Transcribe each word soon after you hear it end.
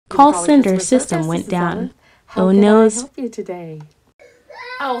Call center system went down. Oh no. Help you today?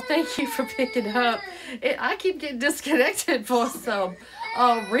 Oh, thank you for picking up. I keep getting disconnected for some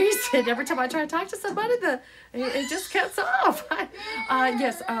reason. Every time I try to talk to somebody, it just cuts off.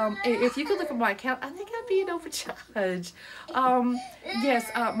 Yes, if you could look at my account, I think I'm being overcharged. Yes,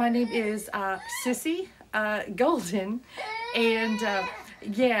 my name is Sissy Golden, and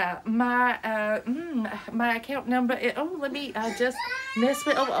yeah, my account number. Let me just mess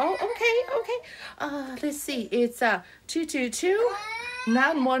with. Okay. Let's see. It's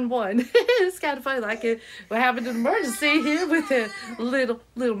 222-911. It's kind of funny, like we're having an emergency here with a little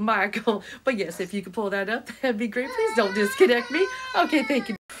Michael. But yes, if you could pull that up, that'd be great. Please don't disconnect me. Okay, thank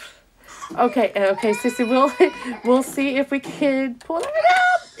you. Okay, Sissy, we'll see if we can pull it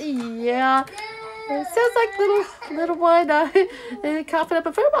up. Yeah. It sounds like little one coughing up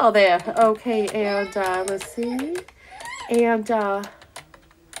a football there. Okay, and let's see. And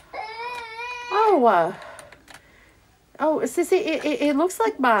Sissy, it looks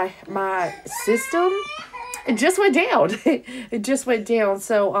like my system, it just went down. It just went down.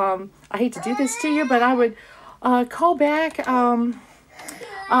 So I hate to do this to you, but I would call back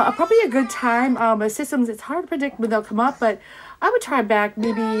probably a good time. Systems, it's hard to predict when they'll come up, but I would try back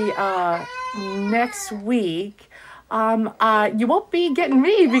maybe next week. You won't be getting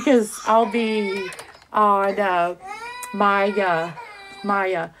me because I'll be on my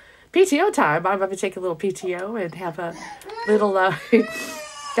PTO time. I'm going to take a little PTO and have a little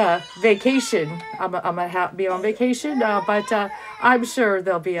vacation. I'm gonna be on vacation, but I'm sure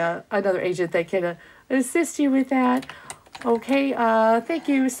there'll be another agent that can assist you with that. Okay, thank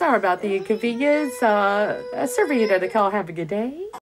you. Sorry about the inconvenience. Serving you another call. Have a good day.